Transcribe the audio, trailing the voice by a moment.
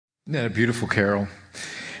Isn't that a beautiful carol?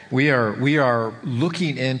 We are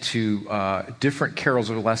looking into different carols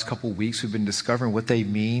over the last couple of weeks. We've been discovering what they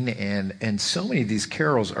mean, and so many of these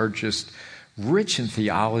carols are just rich in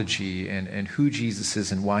theology and who Jesus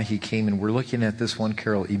is and why he came. And we're looking at this one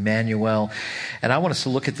carol, Emmanuel. And I want us to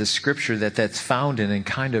look at the scripture that's found in and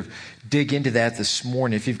kind of dig into that this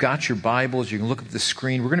morning. If you've got your Bibles, you can look at the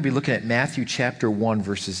screen. We're going to be looking at Matthew chapter 1,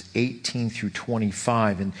 verses 18 through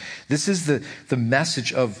 25. And this is the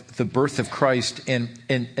message of the birth of Christ and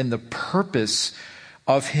the purpose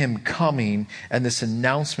of him coming, and this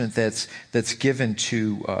announcement that's given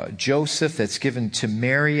to Joseph, that's given to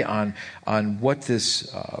Mary on what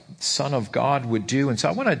this Son of God would do. And so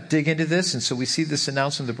I want to dig into this. And so we see this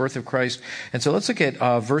announcement of the birth of Christ. And so let's look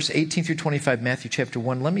at verse 18 through 25, Matthew chapter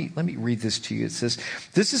 1. Let me read this to you. It says,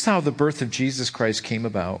 "This is how the birth of Jesus Christ came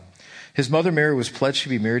about. His mother Mary was pledged to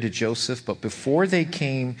be married to Joseph, but before they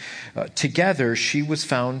came together, she was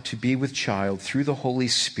found to be with child through the Holy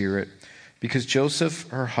Spirit. Because Joseph,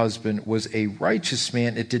 her husband, was a righteous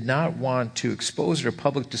man and did not want to expose her to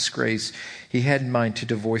public disgrace, he had in mind to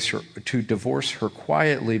divorce her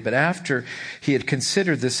quietly. But after he had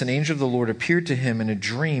considered this, an angel of the Lord appeared to him in a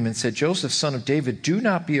dream and said, 'Joseph, son of David, do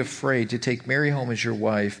not be afraid to take Mary home as your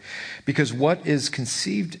wife, because what is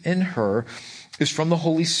conceived in her is from the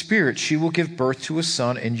Holy Spirit. She will give birth to a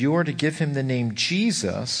son, and you are to give him the name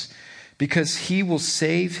Jesus, because he will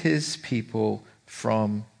save his people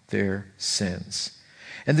from their sins.'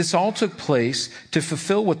 And this all took place to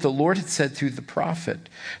fulfill what the Lord had said through the prophet.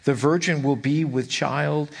 'The virgin will be with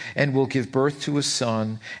child and will give birth to a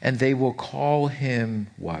son, and they will call him'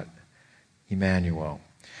 what? Emmanuel,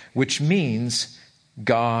 which means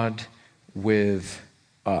God with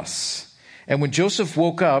us. And when Joseph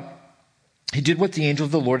woke up, he did what the angel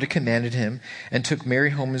of the Lord had commanded him and took Mary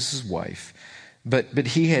home as his wife. But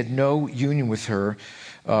he had no union with her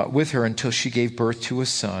until she gave birth to a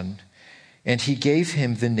son, and he gave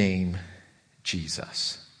him the name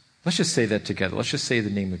Jesus." Let's just say that together. Let's just say the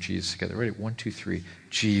name of Jesus together. Ready? 1, 2, 3.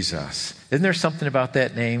 Jesus. Isn't there something about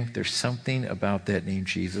that name? There's something about that name,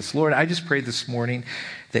 Jesus. Lord, I just pray this morning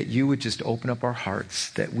that you would just open up our hearts,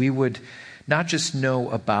 that we would not just know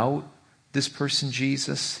about this person,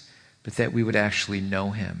 Jesus, but that we would actually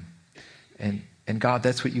know him. And God,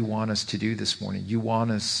 that's what you want us to do this morning. You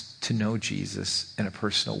want us to know Jesus in a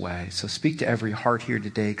personal way. So speak to every heart here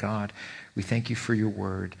today, God. We thank you for your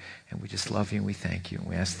word, and we just love you, and we thank you. And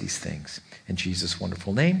we ask these things in Jesus'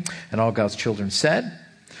 wonderful name. And all God's children said,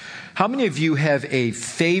 how many of you have a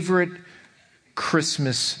favorite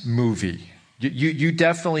Christmas movie? You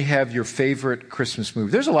definitely have your favorite Christmas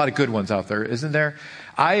movie. There's a lot of good ones out there, isn't there?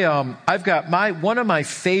 I've got one of my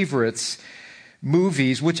favorites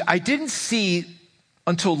movies, which I didn't see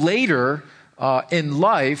until later in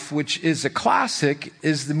life, which is a classic,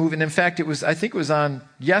 is the movie. And in fact, I think it was on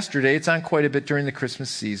yesterday. It's on quite a bit during the Christmas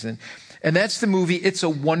season. And that's the movie, It's a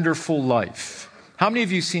Wonderful Life. How many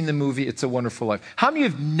of you have seen the movie, It's a Wonderful Life? How many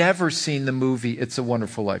have never seen the movie, It's a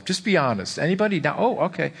Wonderful Life? Just be honest. Anybody? Now, oh,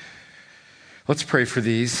 okay. Let's pray for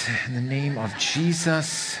these. In the name of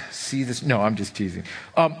Jesus, see this. No, I'm just teasing.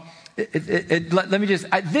 Let me just,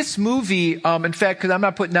 this movie, in fact, because I'm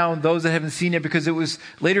not putting down those that haven't seen it because it was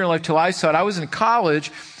later in life till I saw it. I was in college,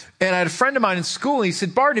 and I had a friend of mine in school, and he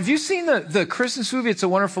said, "Barton, have you seen the Christmas movie, It's a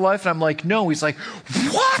Wonderful Life?" And I'm like, "No." He's like,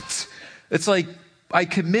 "What?" It's like I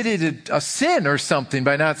committed a sin or something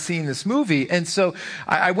by not seeing this movie. And so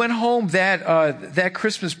I went home that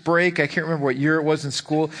Christmas break. I can't remember what year it was in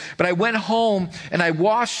school, but I went home and I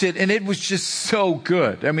watched it, and it was just so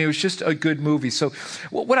good. I mean, it was just a good movie. So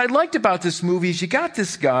what I liked about this movie is you got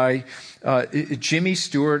this guy, Jimmy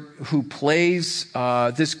Stewart, who plays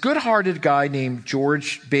this good-hearted guy named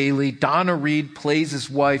George Bailey. Donna Reed plays his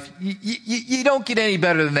wife. You don't get any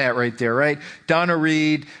better than that right there, right? Donna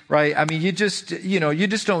Reed, right? I mean, you just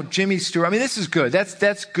don't, Jimmy Stewart. I mean, this is good.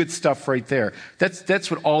 That's good stuff right there.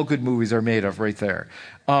 That's what all good movies are made of right there.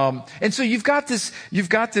 And so you've got this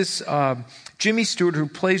Jimmy Stewart who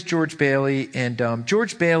plays George Bailey, and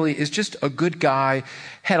George Bailey is just a good guy,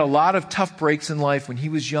 had a lot of tough breaks in life. When he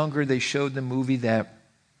was younger, they showed the movie that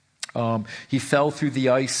he fell through the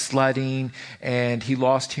ice sledding, and he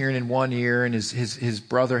lost hearing in one ear, and his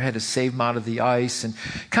brother had to save him out of the ice. And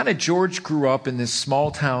kind of George grew up in this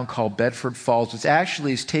small town called Bedford Falls, which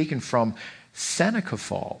actually is taken from Seneca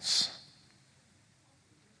Falls.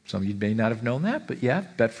 Some of you may not have known that, but yeah,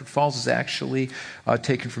 Bedford Falls is actually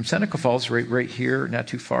taken from Seneca Falls, right here, not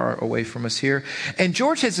too far away from us here. And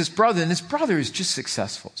George has this brother, and this brother is just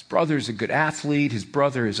successful. His brother is a good athlete. His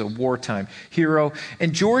brother is a wartime hero.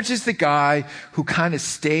 And George is the guy who kind of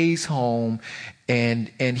stays home, and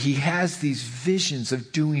he has these visions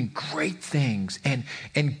of doing great things and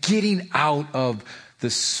getting out of the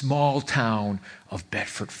small town of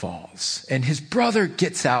Bedford Falls. And his brother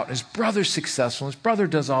gets out. His brother's successful. His brother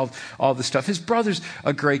does all the stuff. His brother's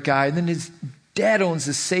a great guy. And then his dad owns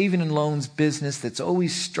a saving and loans business that's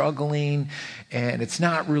always struggling, and it's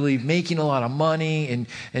not really making a lot of money.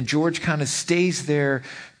 And George kind of stays there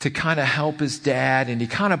to kind of help his dad, and he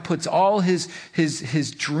kind of puts all his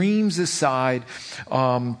dreams aside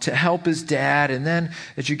to help his dad. And then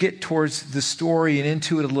as you get towards the story and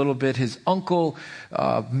into it a little bit, his uncle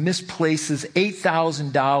misplaces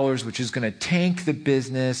 $8,000, which is going to tank the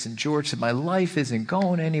business. And George said, "My life isn't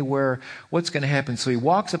going anywhere. What's going to happen?" So he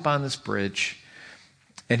walks up on this bridge,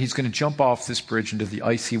 and he's going to jump off this bridge into the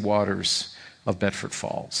icy waters of Bedford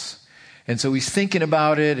Falls. And so he's thinking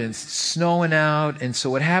about it, and it's snowing out. And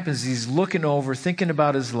so what happens is he's looking over, thinking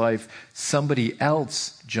about his life. Somebody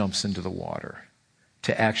else jumps into the water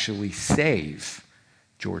to actually save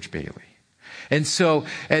George Bailey. And so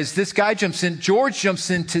as this guy jumps in, George jumps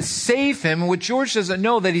in to save him. And what George doesn't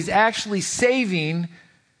know, that he's actually saving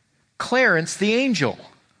Clarence the angel.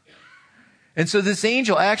 And so this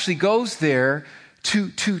angel actually goes there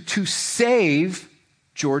to save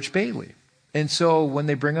George Bailey. And so when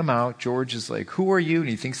they bring him out, George is like, "Who are you?" And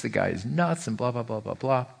he thinks the guy is nuts and blah, blah, blah, blah,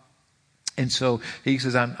 blah. And so he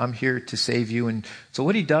says, I'm here to save you. And so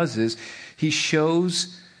what he does is he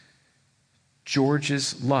shows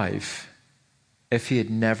George's life if he had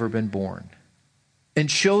never been born,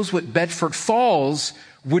 and shows what Bedford Falls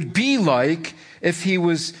would be like if he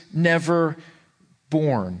was never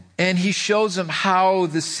born. And he shows him how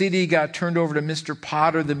the city got turned over to Mr.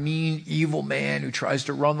 Potter, the mean, evil man who tries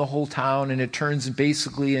to run the whole town, and it turns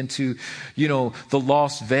basically into, the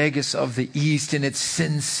Las Vegas of the East, and it's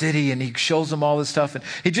Sin City, and he shows him all this stuff. And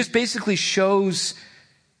he just basically shows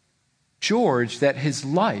George that his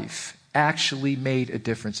life actually made a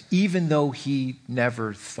difference, even though he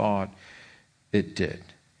never thought it did.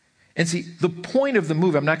 And see, the point of the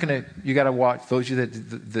movie, you got to watch, those of you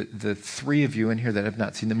the three of you in here that have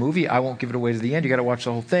not seen the movie, I won't give it away to the end. You got to watch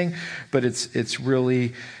the whole thing, but it's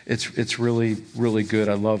really good.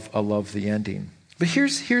 I love the ending. But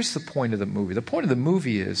here's the point of the movie. The point of the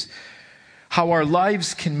movie is how our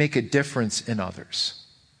lives can make a difference in others.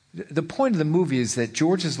 The point of the movie is that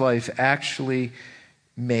George's life actually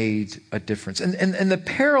made a difference. And the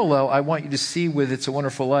parallel I want you to see with It's a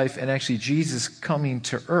Wonderful Life and actually Jesus coming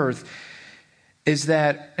to earth is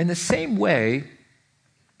that in the same way,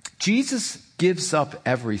 Jesus gives up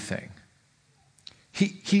everything.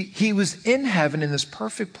 He was in heaven in this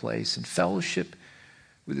perfect place in fellowship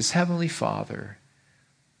with his heavenly Father,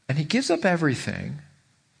 and he gives up everything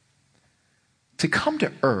to come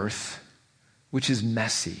to earth, which is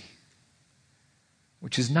messy,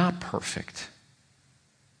 which is not perfect.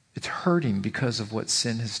 It's hurting because of what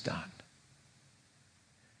sin has done.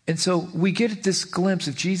 And so we get this glimpse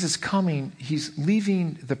of Jesus coming. He's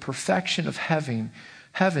leaving the perfection of heaven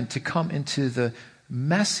to come into the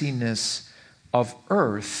messiness of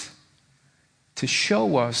earth to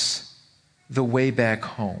show us the way back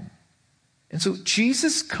home. And so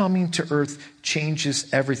Jesus coming to earth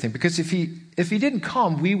changes everything. Because if he didn't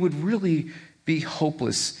come, we would really be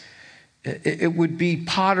hopeless. It would be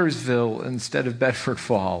Pottersville instead of Bedford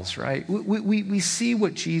Falls, right? We see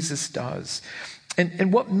what Jesus does.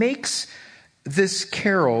 And what makes this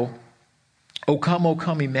carol, O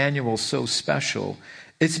Come, Emmanuel, so special,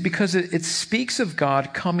 it's because it speaks of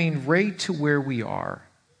God coming right to where we are.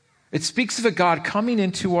 It speaks of a God coming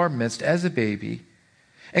into our midst as a baby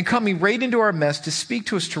and coming right into our midst to speak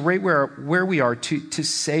to us to right where we are, to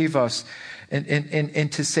save us.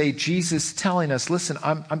 And to say, Jesus telling us, listen,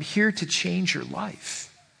 I'm here to change your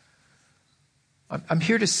life. I'm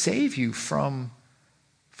here to save you from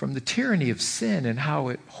the tyranny of sin and how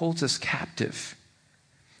it holds us captive.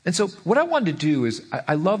 And so what I wanted to do is,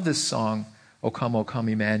 I love this song, O Come,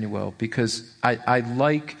 Emmanuel, because I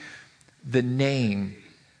like the name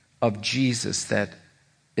of Jesus, that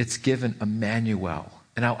it's given Emmanuel.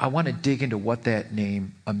 And I want to dig into what that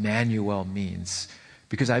name Emmanuel means.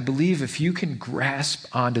 Because I believe if you can grasp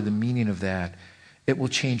onto the meaning of that, it will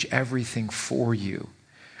change everything for you.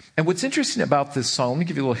 And what's interesting about this song, let me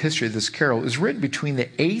give you a little history of this carol. It was written between the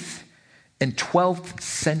 8th and 12th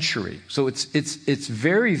century. So it's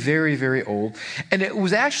very, very, very old. And it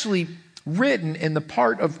was actually written in the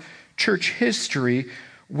part of church history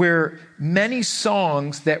where many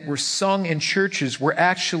songs that were sung in churches were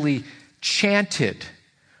actually chanted.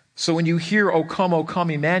 So when you hear O Come,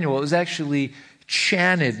 Emmanuel, it was actually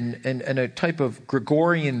chanted in a type of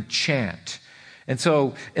Gregorian chant. And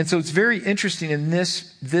so it's very interesting in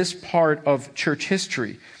this part of church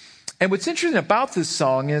history. And what's interesting about this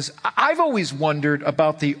song is I've always wondered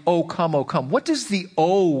about the O come, O come. What does the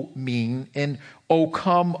O mean in O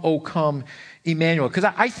come, Emmanuel? Because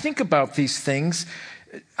I think about these things.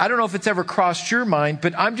 I don't know if it's ever crossed your mind,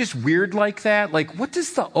 but I'm just weird like that. Like, what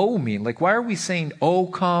does the O mean? Like, why are we saying O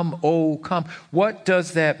come, O come? What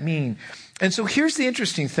does that mean? And so here's the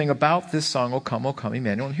interesting thing about this song, O come,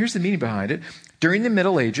 Emmanuel. And here's the meaning behind it. During the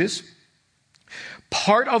Middle Ages,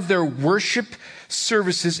 part of their worship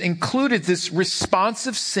services included this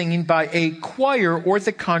responsive singing by a choir or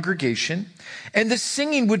the congregation. And the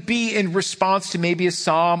singing would be in response to maybe a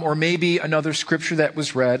psalm or maybe another scripture that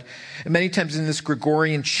was read. And many times in this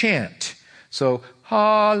Gregorian chant. So,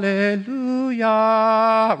 hallelujah,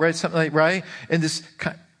 right? Something like, right? And this,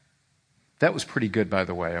 that was pretty good, by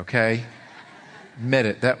the way, okay? Admit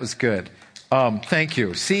it, that was good. Thank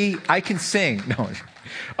you. See, I can sing. No.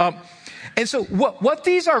 And so what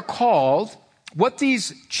these are called, what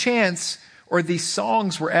these chants or these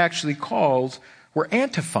songs were actually called were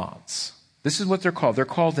antiphons. This is what they're called. They're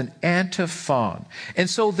called an antiphon. And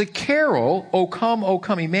so the carol, O come,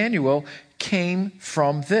 Emmanuel, came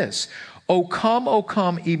from this. O come,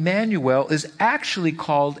 Emmanuel is actually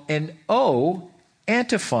called an O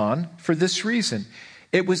antiphon for this reason.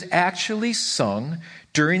 It was actually sung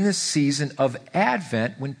during the season of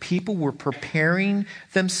Advent when people were preparing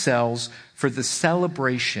themselves for the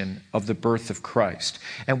celebration of the birth of Christ.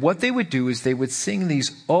 And what they would do is they would sing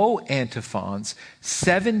these O antiphons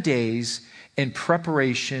 7 days in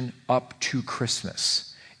preparation up to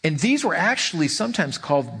Christmas. And these were actually sometimes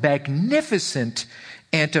called magnificent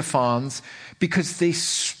antiphons because they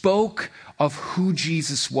spoke of who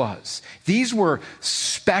Jesus was. These were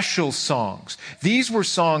special songs. These were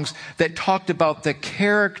songs that talked about the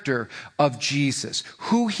character of Jesus,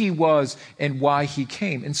 who he was and why he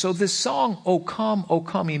came. And so this song, O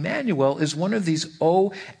come, Emmanuel, is one of these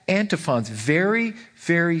O antiphons, very,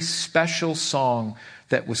 very special song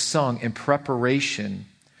that was sung in preparation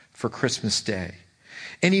for Christmas Day.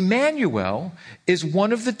 And Emmanuel is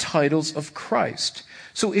one of the titles of Christ.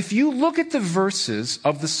 So if you look at the verses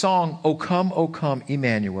of the song, O come,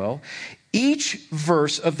 Emmanuel, each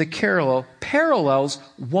verse of the carol parallels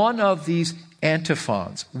one of these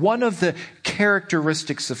antiphons, one of the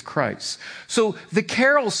characteristics of Christ. So the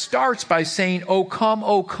carol starts by saying, O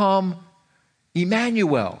come,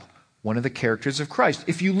 Emmanuel, one of the characters of Christ.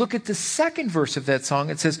 If you look at the second verse of that song,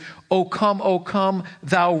 it says, O come,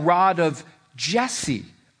 thou rod of Jesse,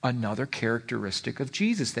 another characteristic of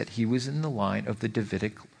Jesus, that he was in the line of the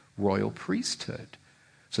Davidic royal priesthood.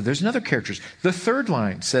 So there's another character. The third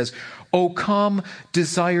line says, O come,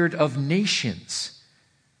 desired of nations,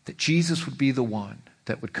 that Jesus would be the one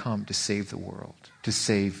that would come to save the world, to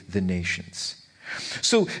save the nations.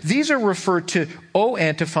 So these are referred to O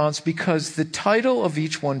antiphons because the title of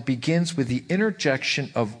each one begins with the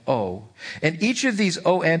interjection of O. And each of these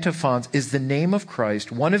O antiphons is the name of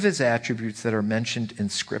Christ, one of his attributes that are mentioned in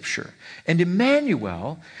Scripture. And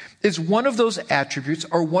Emmanuel is one of those attributes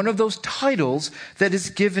or one of those titles that is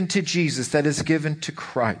given to Jesus, that is given to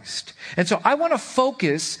Christ. And so I want to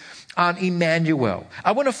focus on Emmanuel.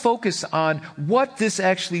 I want to focus on what this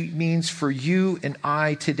actually means for you and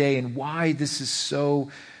I today and why this is so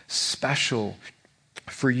special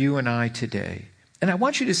for you and I today. And I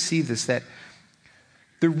want you to see this, that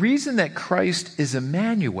the reason that Christ is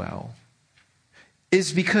Emmanuel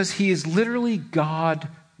is because he is literally God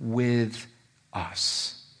with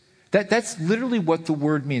us. That's literally what the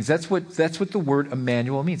word means. That's what the word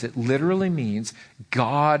Emmanuel means. It literally means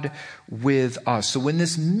God with us. So when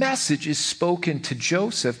this message is spoken to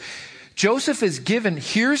Joseph is given,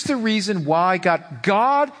 here's the reason why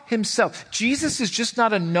God himself. Jesus is just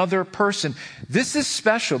not another person. This is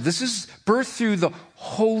special. This is birthed through the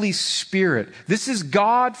Holy Spirit. This is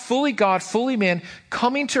God, fully man,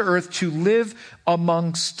 coming to earth to live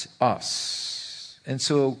amongst us. And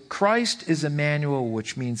so Christ is Emmanuel,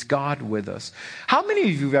 which means God with us. How many of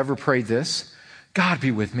you have ever prayed this? God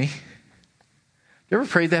be with me. You ever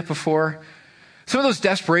prayed that before? Some of those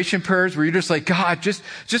desperation prayers where you're just like, God, just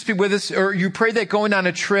be with us. Or you pray that going on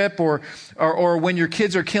a trip or when your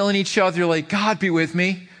kids are killing each other, you're like, God be with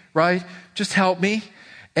me, right? Just help me.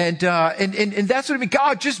 And that's what it means.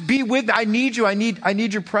 God, just be with me. I need you. I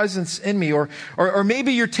need your presence in me. Or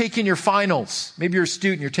maybe you're taking your finals. Maybe you're a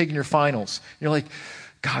student, you're taking your finals. You're like,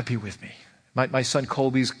 God be with me. My son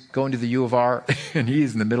Colby's going to the U of R, and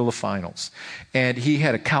he's in the middle of finals. And he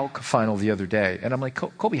had a calc final the other day. And I'm like,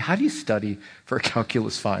 Colby, how do you study for a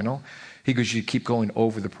calculus final? He goes, you keep going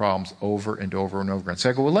over the problems over and over and over again. So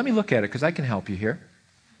I go, well, let me look at it, because I can help you here.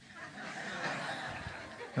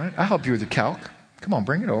 All right, I'll help you with the calc. Come on,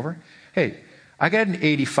 bring it over. Hey, I got an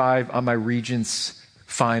 85 on my Regents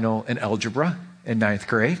final in algebra in 9th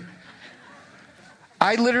grade.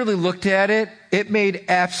 I literally looked at it. It made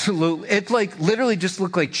it literally just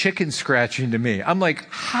looked like chicken scratching to me. I'm like,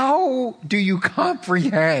 how do you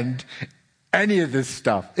comprehend any of this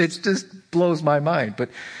stuff? It just blows my mind. But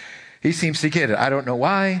he seems to get it. I don't know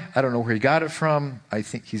why. I don't know where he got it from. I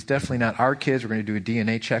think he's definitely not our kids. We're going to do a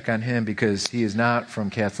DNA check on him, because he is not from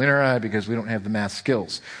Kathleen or I, because we don't have the math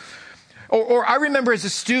skills. Or I remember as a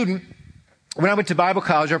student, when I went to Bible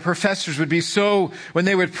college, our professors would be when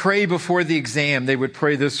they would pray before the exam, they would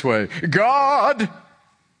pray this way: God,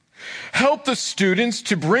 help the students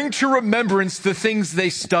to bring to remembrance the things they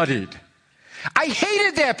studied. I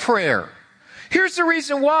hated that prayer. Here's the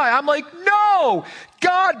reason why. I'm like, no,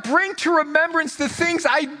 God, bring to remembrance the things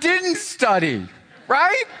I didn't study,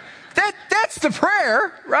 right? That's the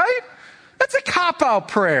prayer, right? That's a cop-out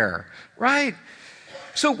prayer, right?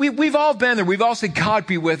 So we've all been there. We've all said, God,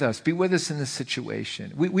 be with us in this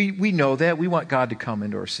situation. We know that. We want God to come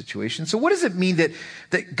into our situation. So what does it mean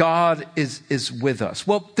that God is with us?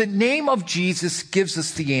 Well, the name of Jesus gives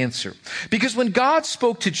us the answer. Because when God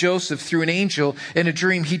spoke to Joseph through an angel in a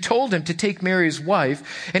dream, he told him to take Mary, his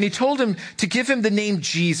wife, and he told him to give him the name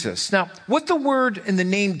Jesus. Now, what the word in the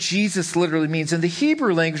name Jesus literally means, in the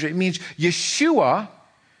Hebrew language, it means Yeshua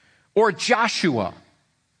or Joshua.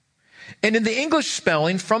 And in the English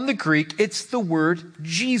spelling from the Greek, it's the word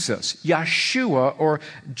Jesus, Yeshua or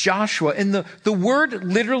Joshua. And the word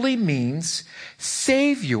literally means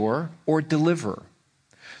Savior or deliverer.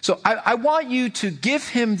 So I want you to give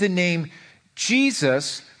him the name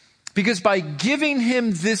Jesus, because by giving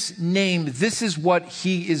him this name, this is what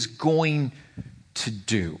he is going to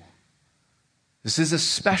do. This is a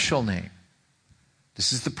special name.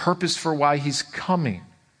 This is the purpose for why he's coming.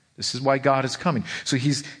 This is why God is coming. So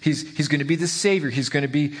he's going to be the Savior. He's going to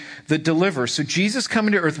be the deliverer. So Jesus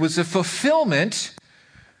coming to earth was a fulfillment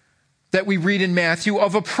that we read in Matthew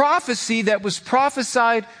of a prophecy that was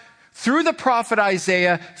prophesied through the prophet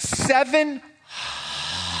Isaiah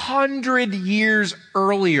 700 years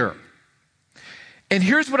earlier. And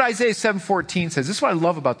here's what Isaiah 7:14 says. This is what I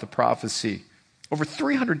love about the prophecy. Over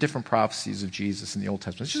 300 different prophecies of Jesus in the Old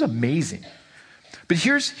Testament. It's just amazing. But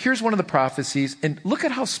here's one of the prophecies, and look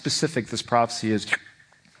at how specific this prophecy is.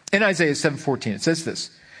 In Isaiah 7:14, it says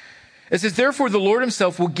this. It says, therefore the Lord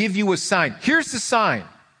himself will give you a sign. Here's the sign.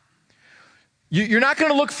 You're not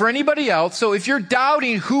going to look for anybody else. So if you're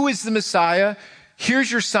doubting who is the Messiah,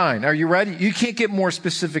 here's your sign. Are you ready? You can't get more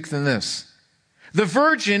specific than this. The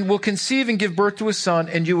virgin will conceive and give birth to a son,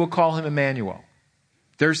 and you will call him Emmanuel.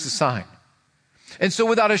 There's the sign. And so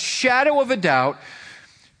without a shadow of a doubt,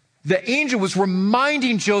 the angel was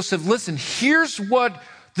reminding Joseph, listen, here's what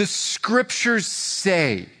the scriptures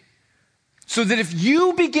say. So that if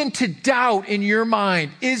you begin to doubt in your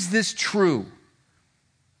mind, is this true?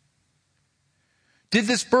 Did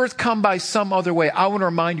this birth come by some other way? I want to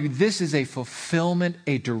remind you, this is a fulfillment,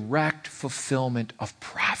 a direct fulfillment of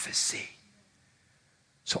prophecy.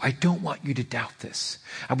 So I don't want you to doubt this.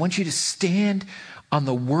 I want you to stand on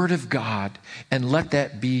the word of God and let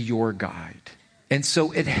that be your guide. And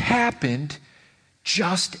so it happened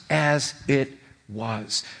just as it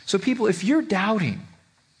was. So people, if you're doubting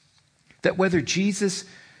that whether Jesus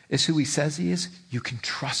is who he says he is, you can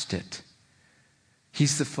trust it.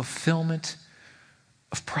 He's the fulfillment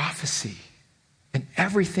of prophecy. And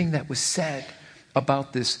everything that was said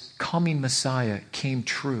about this coming Messiah came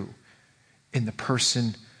true in the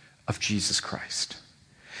person of Jesus Christ.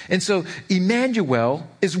 And so Emmanuel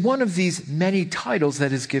is one of these many titles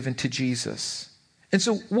that is given to Jesus. And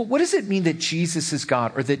so what does it mean that Jesus is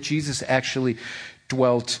God, or that Jesus actually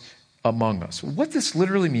dwelt among us? What this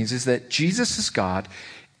literally means is that Jesus is God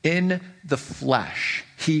in the flesh.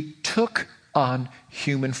 He took on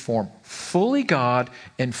human form, fully God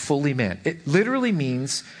and fully man. It literally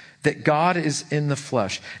means that God is in the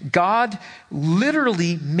flesh. God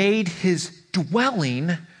literally made his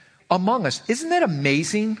dwelling among us. Isn't that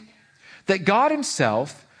amazing? That God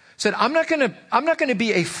himself said, I'm not going to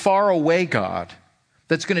be a faraway God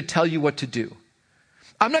that's going to tell you what to do.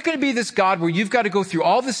 I'm not going to be this God where you've got to go through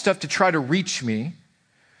all this stuff to try to reach me.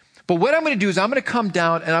 But what I'm going to do is I'm going to come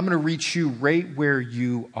down and I'm going to reach you right where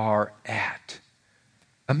you are at.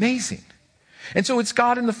 Amazing. And so it's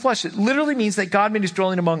God in the flesh. It literally means that God made his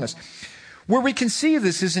dwelling among us. Where we can see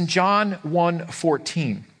this is in John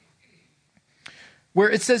 1:14, where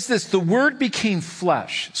it says this, the Word became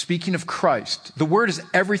flesh, speaking of Christ. The Word is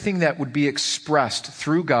everything that would be expressed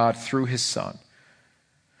through God, through his Son.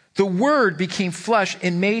 The Word became flesh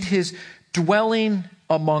and made his dwelling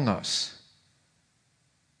among us.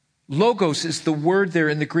 Logos is the word there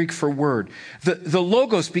in the Greek for word. The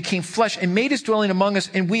Logos became flesh and made his dwelling among us,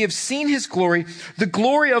 and we have seen his glory, the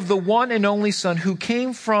glory of the one and only Son who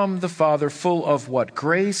came from the Father, full of what?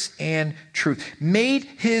 Grace and truth. Made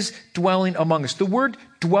his dwelling among us. The word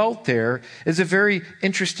dwelt there is a very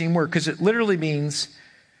interesting word because it literally means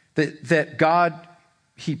that God,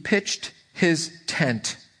 he pitched his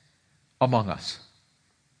tent among us.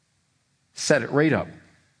 Set it right up.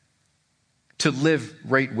 To live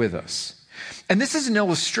right with us. And this is an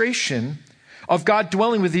illustration of God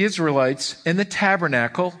dwelling with the Israelites in the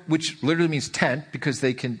tabernacle, which literally means tent, because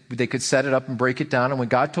they could set it up and break it down. And when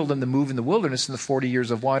God told them to move in the wilderness, in the 40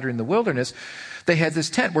 years of wandering in the wilderness, they had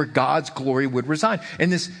this tent where God's glory would reside.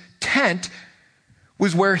 And this tent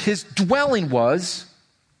was where his dwelling was,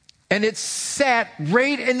 and it sat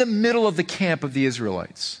right in the middle of the camp of the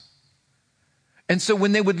Israelites. And so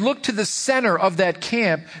when they would look to the center of that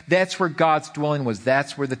camp, that's where God's dwelling was.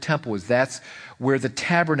 That's where the temple was. That's where the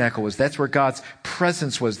tabernacle was. That's where God's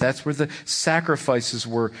presence was. That's where the sacrifices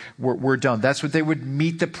were done. That's where they would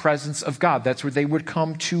meet the presence of God. That's where they would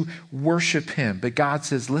come to worship him. But God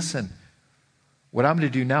says, listen, what I'm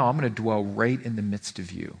going to do now, I'm going to dwell right in the midst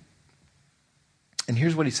of you. And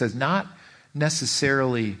here's what he says, not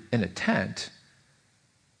necessarily in a tent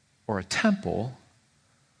or a temple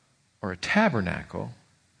or a tabernacle,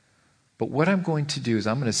 but what I'm going to do is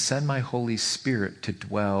I'm going to send my Holy Spirit to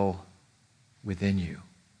dwell within you.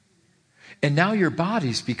 And now your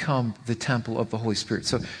bodies become the temple of the Holy Spirit.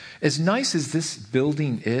 So as nice as this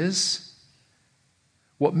building is,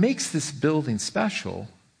 what makes this building special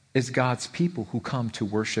is God's people who come to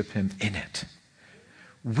worship him in it.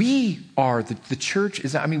 We are the church.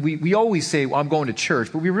 We always say, well, I'm going to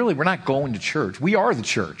church, but we're not going to church. We are the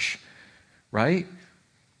church, right?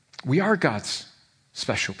 We are God's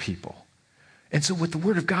special people. And so what the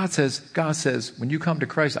Word of God says, when you come to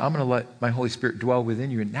Christ, I'm going to let my Holy Spirit dwell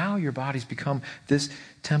within you. And now your bodies become this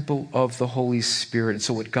temple of the Holy Spirit. And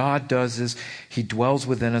so what God does is he dwells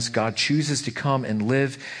within us. God chooses to come and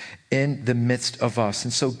live in the midst of us.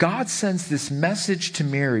 And so God sends this message to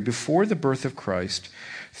Mary before the birth of Christ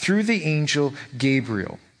through the angel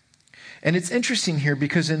Gabriel. And it's interesting here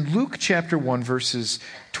because in Luke chapter 1, verses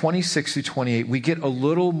 26 through 28, we get a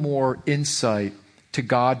little more insight to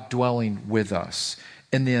God dwelling with us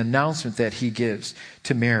in the announcement that he gives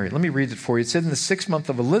to Mary. Let me read it for you. It said, in the 6th month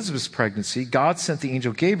of Elizabeth's pregnancy, God sent the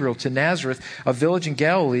angel Gabriel to Nazareth, a village in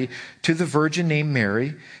Galilee, to the virgin named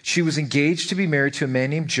Mary. She was engaged to be married to a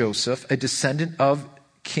man named Joseph, a descendant of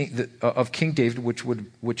King David,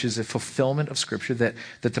 which is a fulfillment of Scripture that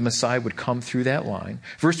the Messiah would come through that line.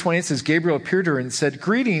 Verse 28 says, Gabriel appeared to her and said,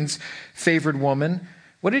 greetings, favored woman.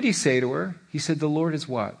 What did he say to her? He said, the Lord is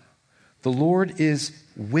what? The Lord is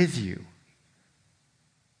with you.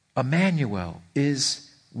 Emmanuel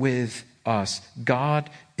is with us. God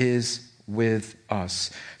is with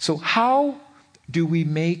us. So how do we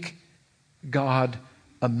make God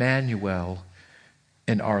Emmanuel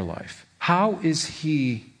in our life? How is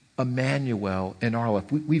he Emmanuel in our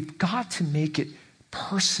life? We've got to make it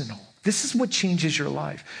personal. This is what changes your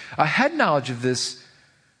life. A head knowledge of this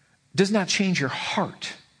does not change your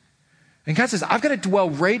heart. And God says, I've got to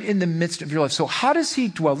dwell right in the midst of your life. So how does he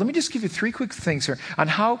dwell? Let me just give you 3 quick things here on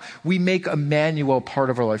how we make Emmanuel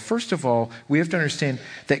part of our life. First of all, we have to understand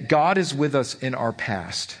that God is with us in our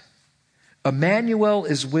past. Emmanuel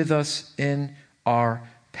is with us in our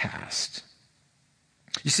past.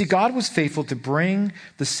 You see, God was faithful to bring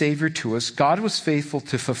the Savior to us. God was faithful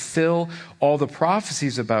to fulfill all the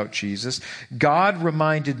prophecies about Jesus. God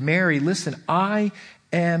reminded Mary, listen, I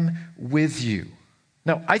am with you.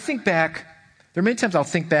 Now, I think back, there are many times I'll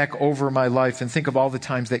think back over my life and think of all the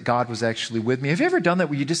times that God was actually with me. Have you ever done that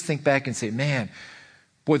where you just think back and say, man,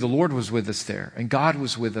 boy, the Lord was with us there, and God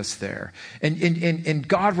was with us there. And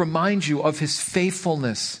God reminds you of his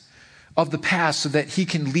faithfulness of the past so that he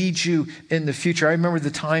can lead you in the future. I remember the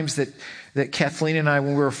times that Kathleen and I,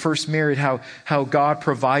 when we were first married, how God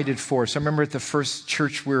provided for us. I remember at the first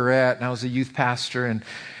church we were at, and I was a youth pastor, and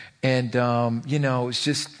it's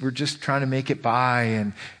just, we're just trying to make it by,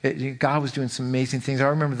 and God was doing some amazing things. I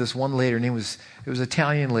remember this one lady, her name was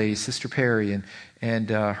Italian lady, Sister Perry, and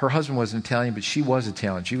her husband wasn't Italian, but she was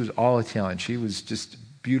Italian. She was all Italian. She was just a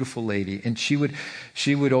beautiful lady, and she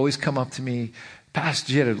would always come up to me,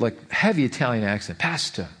 Pastor, she had a heavy Italian accent,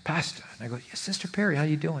 Pasta. And I go, yes, Sister Perry, how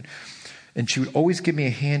you doing? And she would always give me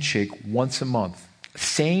a handshake once a month.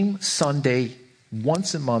 Same Sunday,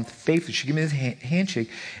 once a month, faithfully. She'd give me this handshake.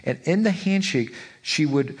 And in the handshake, she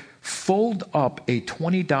would fold up a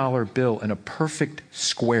 $20 bill in a perfect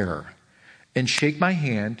square and shake my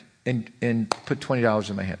hand and put $20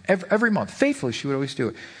 in my hand. Every month. Faithfully, she would always do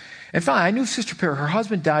it. And finally, I knew Sister Perry, her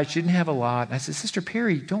husband died. She didn't have a lot. And I said, Sister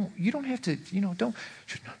Perry, you don't have to, don't.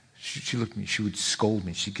 She looked at me. She would scold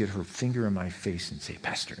me. She'd get her finger in my face and say,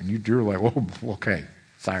 Pastor. And you're like, oh, okay,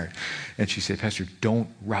 sorry. And she'd say, Pastor, don't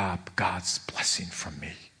rob God's blessing from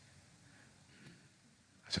me.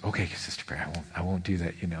 I said, okay, Sister Perry, I won't do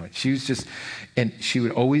that, She was just, and she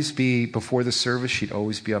would always be, before the service, she'd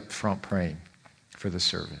always be up front praying for the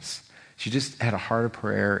service. She just had a heart of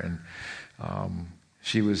prayer, and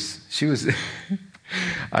she was,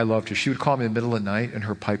 I loved her. She would call me in the middle of the night, and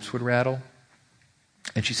her pipes would rattle.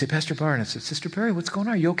 And she'd say, Pastor Barr, and I said, Sister Perry, what's going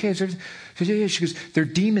on? Are you okay? She said, yeah. She goes, there are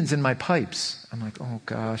demons in my pipes. I'm like, oh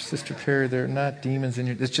gosh, Sister Perry, they're not demons in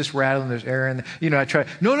your, it's just rattling, there's air in there. I try,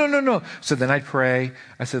 no. So then I'd pray.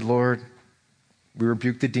 I said, Lord, we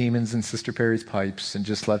rebuke the demons in Sister Perry's pipes and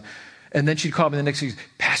just let, and then she'd call me the next week,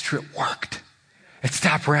 Pastor, it worked. It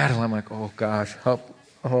stopped rattling. I'm like, oh gosh, help,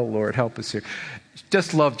 oh Lord, help us here.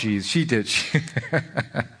 Just love Jesus. She did.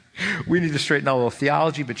 We need to straighten out a little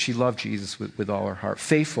theology, but she loved Jesus with all her heart.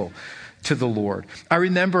 Faithful to the Lord. I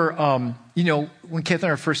remember, when Kath and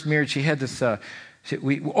I were first married, she had this,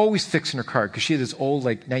 we were always fixing her car because she had this old,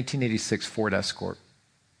 1986 Ford Escort.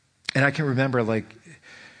 And I can remember,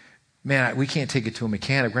 man, we can't take it to a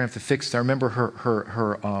mechanic. We're going to have to fix it. I remember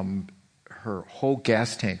her whole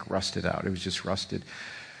gas tank rusted out. It was just rusted.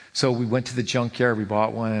 So we went to the junkyard, we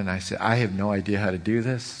bought one, and I said, I have no idea how to do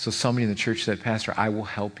this. So somebody in the church said, Pastor, I will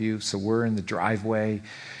help you. So we're in the driveway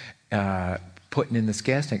putting in this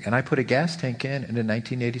gas tank. And I put a gas tank in a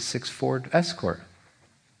 1986 Ford Escort.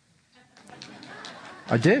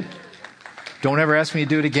 I did. Don't ever ask me to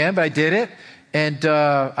do it again, but I did it. And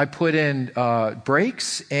I put in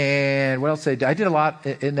brakes, and what else did I do? I did a lot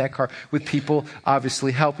in that car with people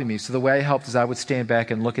obviously helping me. So the way I helped is I would stand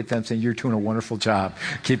back and look at them saying, you're doing a wonderful job.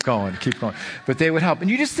 Keep going. But they would help. And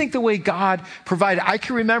you just think the way God provided. I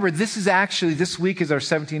can remember this week is our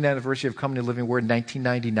 17th anniversary of coming to Living Word in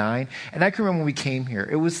 1999. And I can remember when we came here.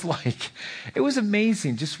 It was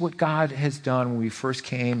amazing just what God has done when we first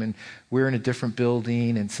came, and we're in a different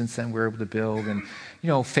building, and since then we're able to build. And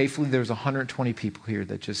faithfully, there was 120 people here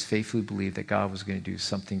that just faithfully believed that God was going to do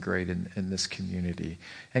something great in this community.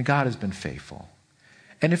 And God has been faithful.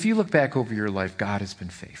 And if you look back over your life, God has been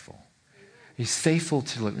faithful. He's faithful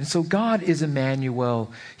to live. And so God is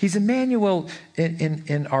Emmanuel. He's Emmanuel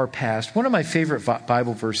in our past. One of my favorite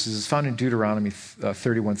Bible verses is found in Deuteronomy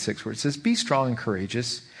 31:6, where it says, be strong and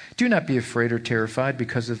courageous. Do not be afraid or terrified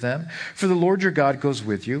because of them, for the Lord your God goes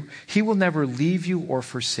with you. He will never leave you or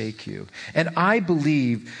forsake you. And I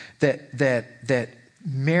believe that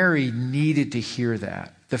Mary needed to hear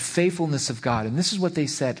that, the faithfulness of God. And this is what they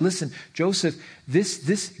said. Listen, Joseph,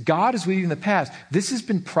 this God is with you in the past. This has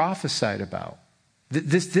been prophesied about.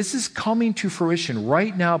 This is coming to fruition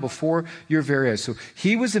right now before your very eyes. So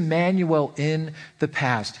he was Emmanuel in the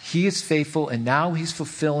past. He is faithful, and now he's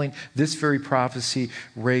fulfilling this very prophecy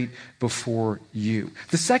right before you.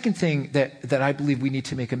 The second thing that I believe we need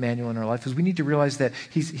to make Emmanuel in our life is we need to realize that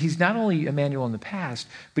he's not only Emmanuel in the past,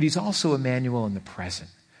 but he's also Emmanuel in the present.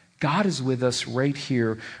 God is with us right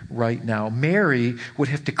here, right now. Mary would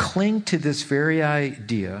have to cling to this very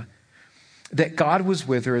idea that God was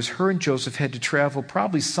with her as her and Joseph had to travel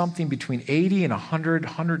probably something between 80 and 100,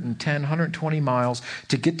 110, 120 miles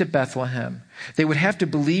to get to Bethlehem. They would have to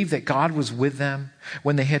believe that God was with them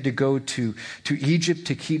when they had to go to Egypt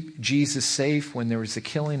to keep Jesus safe, when there was the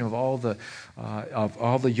killing of all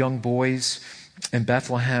the young boys in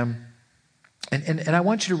Bethlehem. And I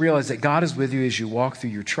want you to realize that God is with you as you walk through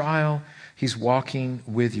your trial. He's walking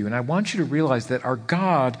with you. And I want you to realize that our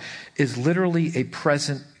God is literally a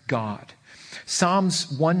present God. Psalms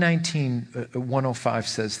 119, 105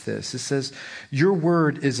 says this. It says, your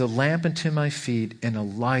word is a lamp unto my feet and a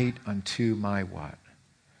light unto my what?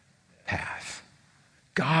 Path.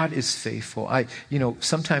 God is faithful.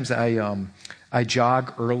 Sometimes I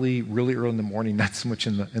jog early, really early in the morning, not so much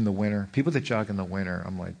in the winter. People that jog in the winter,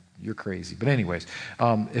 I'm like, you're crazy. But anyways,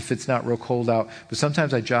 if it's not real cold out, but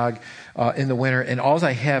sometimes I jog in the winter, and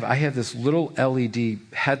I have this little LED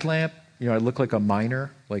headlamp. I look like a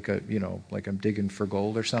miner, like I'm digging for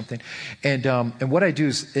gold or something. And what I do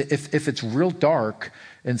is, if it's real dark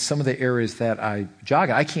in some of the areas that I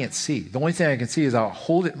jog, I can't see. The only thing I can see is I'll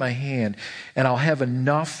hold it in my hand, and I'll have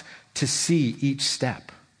enough to see each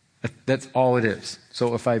step. That's all it is.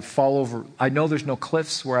 So if I fall over, I know there's no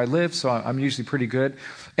cliffs where I live, so I'm usually pretty good.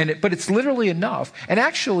 But it's literally enough. And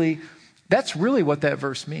actually, that's really what that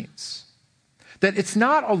verse means. That it's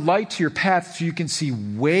not a light to your path so you can see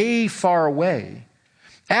way far away.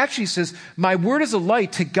 Actually, it says, my word is a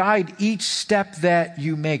light to guide each step that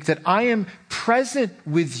you make. That I am present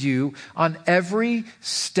with you on every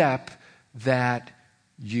step that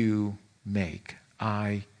you make.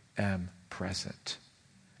 I am present.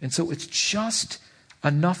 And so it's just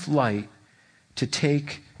enough light to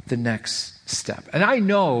take the next step. And I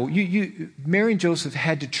know Mary and Joseph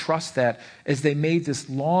had to trust that as they made this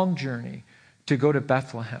long journey to go to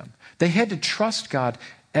Bethlehem. They had to trust God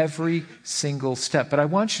every single step. But I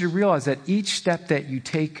want you to realize that each step that you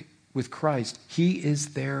take with Christ, He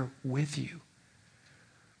is there with you.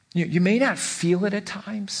 You may not feel it at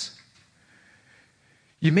times.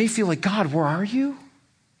 You may feel like, God, where are you?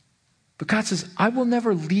 But God says, I will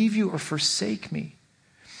never leave you or forsake me.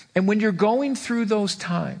 And when you're going through those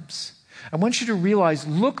times, I want you to realize,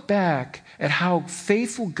 look back at how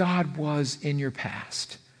faithful God was in your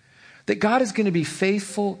past. That God is going to be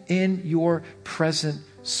faithful in your present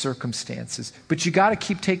circumstances. But you got to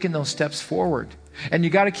keep taking those steps forward. And you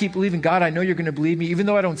got to keep believing, God, I know you're going to believe me, even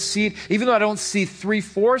though I don't see it, even though I don't see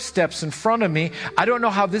 3-4 steps in front of me. I don't know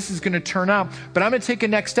how this is going to turn out, but I'm going to take a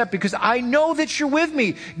next step because I know that you're with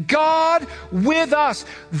me. God with us.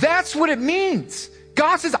 That's what it means.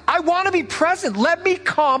 God says, I want to be present. Let me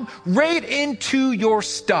come right into your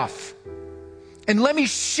stuff. And let me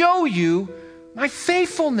show you my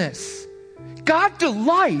faithfulness. God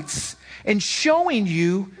delights in showing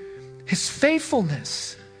you His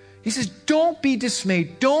faithfulness. He says, don't be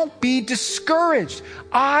dismayed. Don't be discouraged.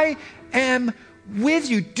 I am with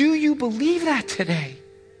you. Do you believe that today?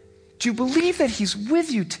 Do you believe that He's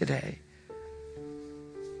with you today?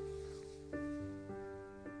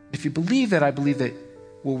 If you believe that, I believe that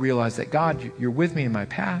we'll realize that, God, you're with me in my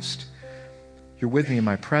past. You're with me in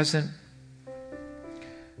my present.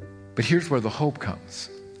 But here's where the hope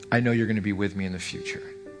comes. I know you're going to be with me in the future.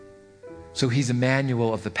 So He's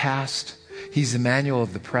Emmanuel of the past. He's Emmanuel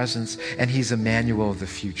of the present, and He's Emmanuel of the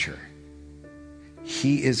future.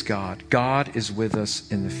 He is God. God is with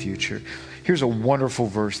us in the future. Here's a wonderful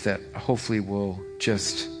verse that hopefully will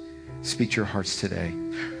just speak to your hearts today.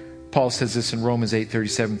 Paul says this in Romans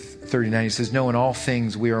 8:37-39. He says, no, in all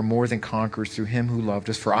things we are more than conquerors through Him who loved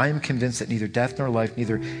us. For I am convinced that neither death nor life,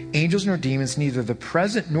 neither angels nor demons, neither the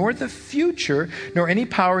present nor the future, nor any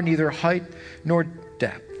power, neither height nor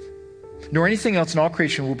depth, nor anything else in all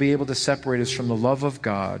creation will be able to separate us from the love of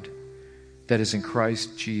God that is in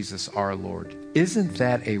Christ Jesus our Lord. Isn't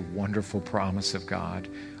that a wonderful promise of God?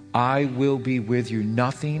 I will be with you.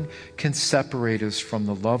 Nothing can separate us from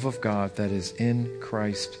the love of God that is in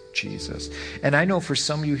Christ Jesus. And I know for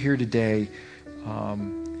some of you here today,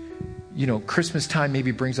 Christmas time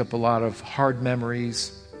maybe brings up a lot of hard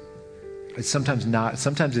memories. It's sometimes not.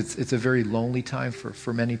 Sometimes it's a very lonely time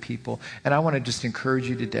for many people. And I want to just encourage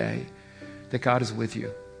you today that God is with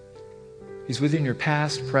you. He's with you in your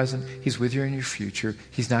past, present. He's with you in your future.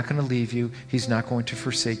 He's not going to leave you. He's not going to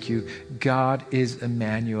forsake you. God is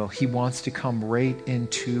Emmanuel. He wants to come right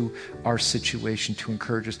into our situation to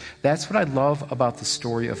encourage us. That's what I love about the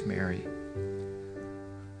story of Mary.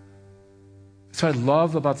 That's what I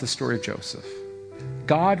love about the story of Joseph.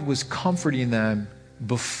 God was comforting them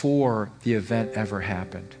before the event ever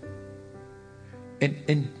happened.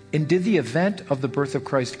 And did the event of the birth of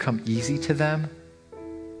Christ come easy to them?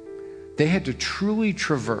 They had to truly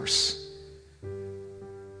traverse.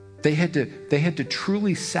 They had to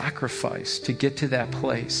truly sacrifice to get to that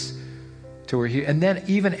place to where and then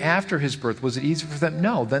even after his birth, was it easy for them?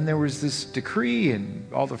 No. Then there was this decree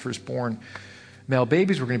and all the firstborn male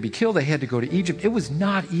babies were going to be killed. They had to go to Egypt. It was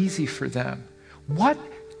not easy for them. What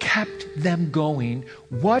kept them going?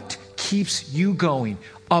 What keeps you going?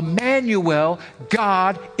 Emmanuel,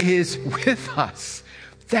 God is with us.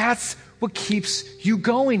 That's what keeps you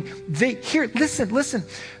going. Listen.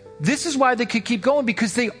 This is why they could keep going,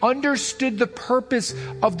 because they understood the purpose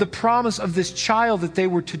of the promise of this child that they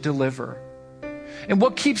were to deliver. And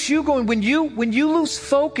what keeps you going when you lose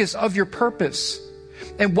focus of your purpose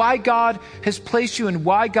and why God has placed you and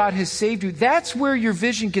why God has saved you, that's where your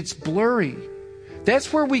vision gets blurry.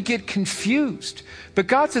 That's where we get confused. But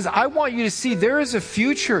God says, I want you to see there is a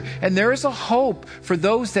future and there is a hope for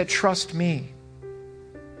those that trust me.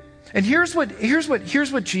 And here's what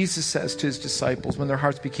Jesus says to his disciples when their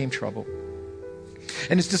hearts became troubled.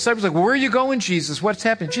 And his disciples are like, well, where are you going, Jesus? What's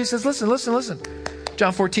happening? Jesus says, listen.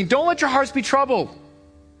 John 14, don't let your hearts be troubled.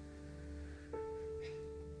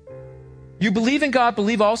 You believe in God,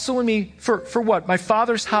 believe also in me. For what? My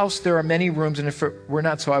Father's house, there are many rooms, and if it were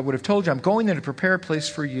not so, I would have told you. I'm going there to prepare a place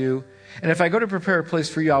for you. And if I go to prepare a place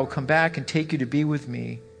for you, I will come back and take you to be with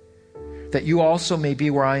me, that you also may be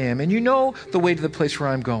where I am. And you know the way to the place where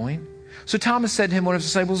I'm going. So Thomas said to him, one of his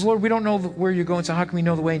disciples, Lord, we don't know where you're going, so how can we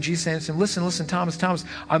know the way? And Jesus answered him, listen, Thomas,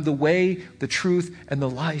 I'm the way, the truth, and the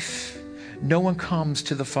life. No one comes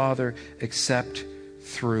to the Father except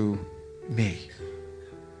through me.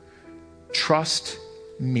 Trust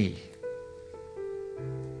me.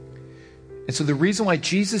 And so the reason why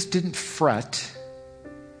Jesus didn't fret,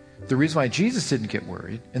 the reason why Jesus didn't get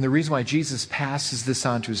worried, and the reason why Jesus passes this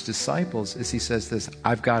on to his disciples is he says this,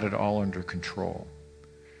 I've got it all under control.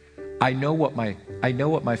 I know what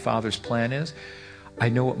my Father's plan is. I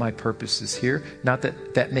know what my purpose is here. Not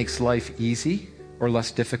that that makes life easy or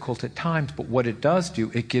less difficult at times, but what it does do,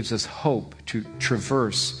 it gives us hope to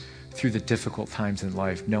traverse through the difficult times in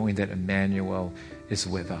life, knowing that Emmanuel is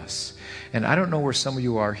with us. And I don't know where some of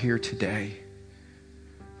you are here today,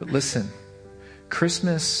 but listen,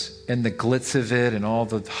 Christmas and the glitz of it and all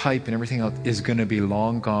the hype and everything else is going to be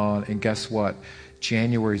long gone. And guess what?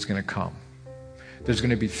 January is going to come. There's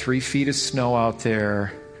going to be 3 feet of snow out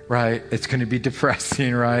there, right? It's going to be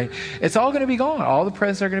depressing, right? It's all going to be gone. All the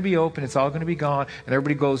presents are going to be open. It's all going to be gone. And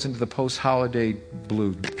everybody goes into the post-holiday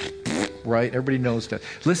blue, right? Everybody knows that.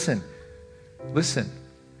 Listen.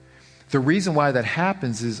 The reason why that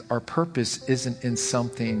happens is our purpose isn't in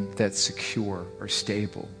something that's secure or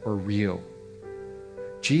stable or real.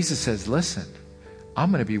 Jesus says, listen,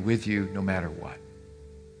 I'm going to be with you no matter what.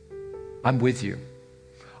 I'm with you.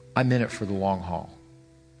 I'm in it for the long haul.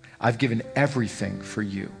 I've given everything for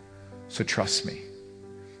you, so trust me.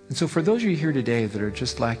 And so for those of you here today that are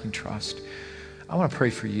just lacking trust, I want to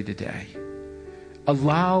pray for you today.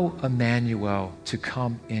 Allow Emmanuel to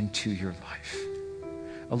come into your life.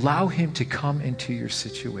 Allow him to come into your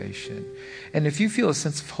situation. And if you feel a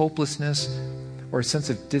sense of hopelessness or a sense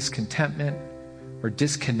of discontentment or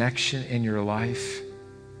disconnection in your life,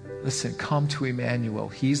 listen, come to Emmanuel.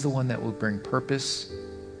 He's the one that will bring purpose.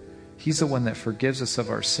 He's the one that forgives us of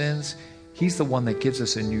our sins. He's the one that gives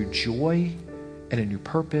us a new joy and a new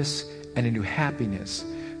purpose and a new happiness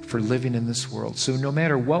for living in this world. So no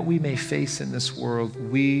matter what we may face in this world,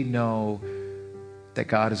 we know that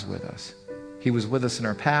God is with us. He was with us in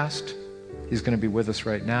our past. He's going to be with us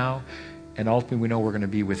right now. And ultimately, we know we're going to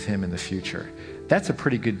be with him in the future. That's a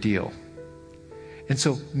pretty good deal. And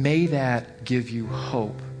so may that give you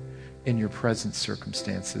hope in your present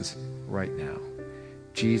circumstances right now.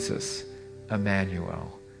 Jesus,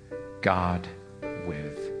 Emmanuel, God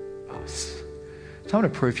with us. So I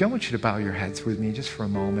want to pray. If you, I want you to bow your heads with me just for a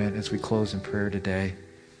moment as we close in prayer today.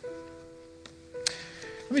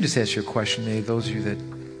 Let me just ask you a question, maybe those of you that,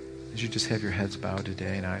 as you just have your heads bowed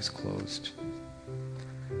today and eyes closed.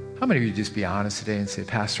 How many of you just be honest today and say,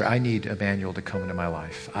 Pastor, I need Emmanuel to come into my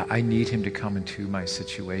life. I need him to come into my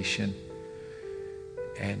situation.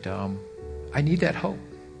 And I need that hope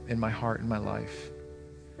in my heart and my life.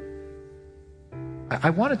 I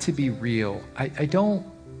want it to be real. I don't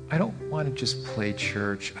want to just play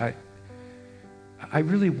church. I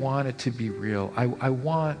really want it to be real. I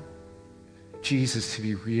want Jesus to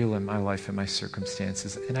be real in my life and my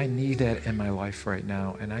circumstances. And I need that in my life right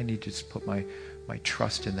now. And I need to just put my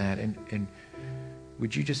trust in that. And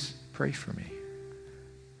would you just pray for me?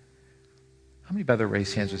 How many by the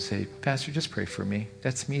raised hands would say, Pastor, just pray for me.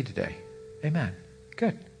 That's me today. Amen.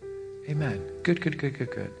 Good. Amen.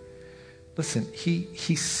 Good. Listen,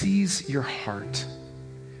 he sees your heart.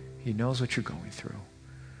 He knows what you're going through.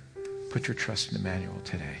 Put your trust in Emmanuel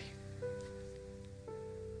today.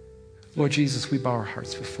 Lord Jesus, we bow our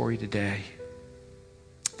hearts before you today.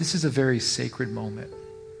 This is a very sacred moment.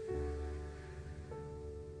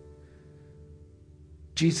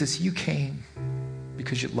 Jesus, you came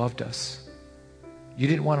because you loved us. You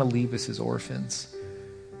didn't want to leave us as orphans.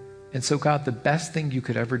 And so, God, the best thing you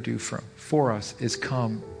could ever do for us is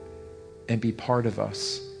come and be part of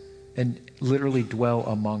us and literally dwell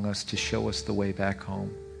among us to show us the way back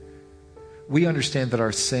home. We understand that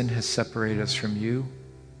our sin has separated us from you,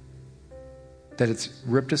 that it's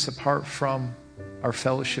ripped us apart from our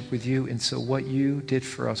fellowship with you. And so what you did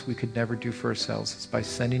for us, we could never do for ourselves. It's by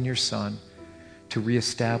sending your Son to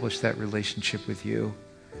reestablish that relationship with you,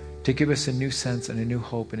 to give us a new sense and a new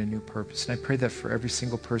hope and a new purpose. And I pray that for every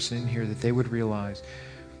single person in here, that they would realize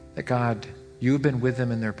that, God, you have been with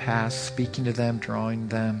them in their past, speaking to them, drawing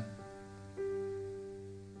them.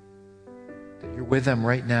 That you're with them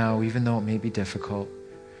right now, even though it may be difficult.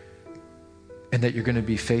 And that you're going to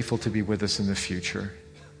be faithful to be with us in the future.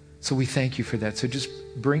 So we thank you for that. So just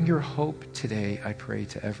bring your hope today, I pray,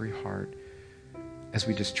 to every heart. as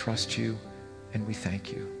we just trust you and we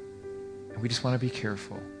thank you. And we just want to be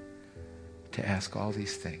careful to ask all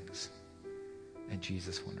these things in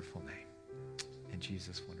Jesus' wonderful name. In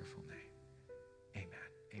Jesus' wonderful name.